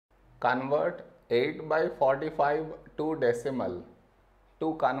Convert 8 by 45 to decimal.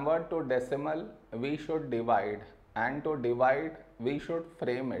 To convert to decimal, we should divide, and to divide, we should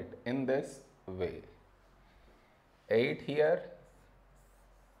frame it in this way. 8 here,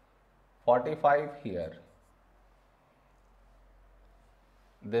 45 here.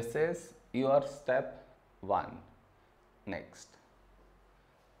 This is your step 1. Next,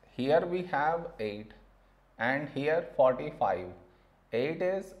 here we have 8 and here 45. 8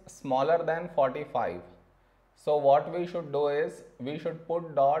 is smaller than 45. So what we should do is, we should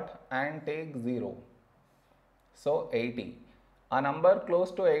put dot and take 0. So 80. A number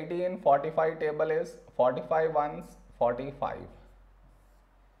close to 80 in 45 table is 45 ones 45.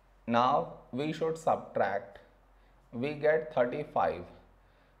 Now we should subtract. We get 35.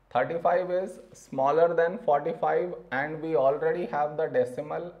 35 is smaller than 45 and we already have the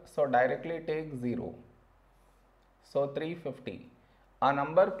decimal, so directly take 0. So 350. A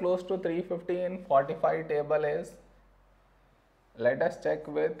number close to 350 in 45 table is, let us check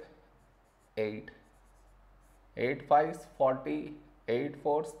with 8. 8 5s 40, 8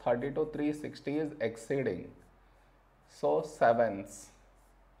 4s 32, 360 is exceeding. So 7s.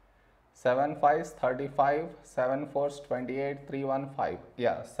 7 5s 35, 7 4s 28, 315.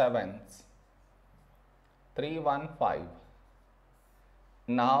 Yeah, 7s. 315.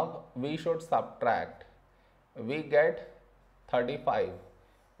 Now we should subtract. We get 35.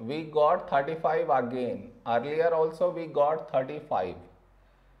 We got 35 again. Earlier also we got 35.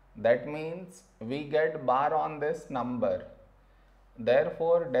 That means we get bar on this number.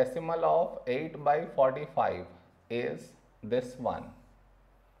 Therefore, decimal of 8 by 45 is this one.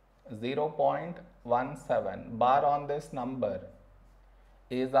 0.17 bar on this number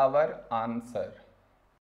is our answer.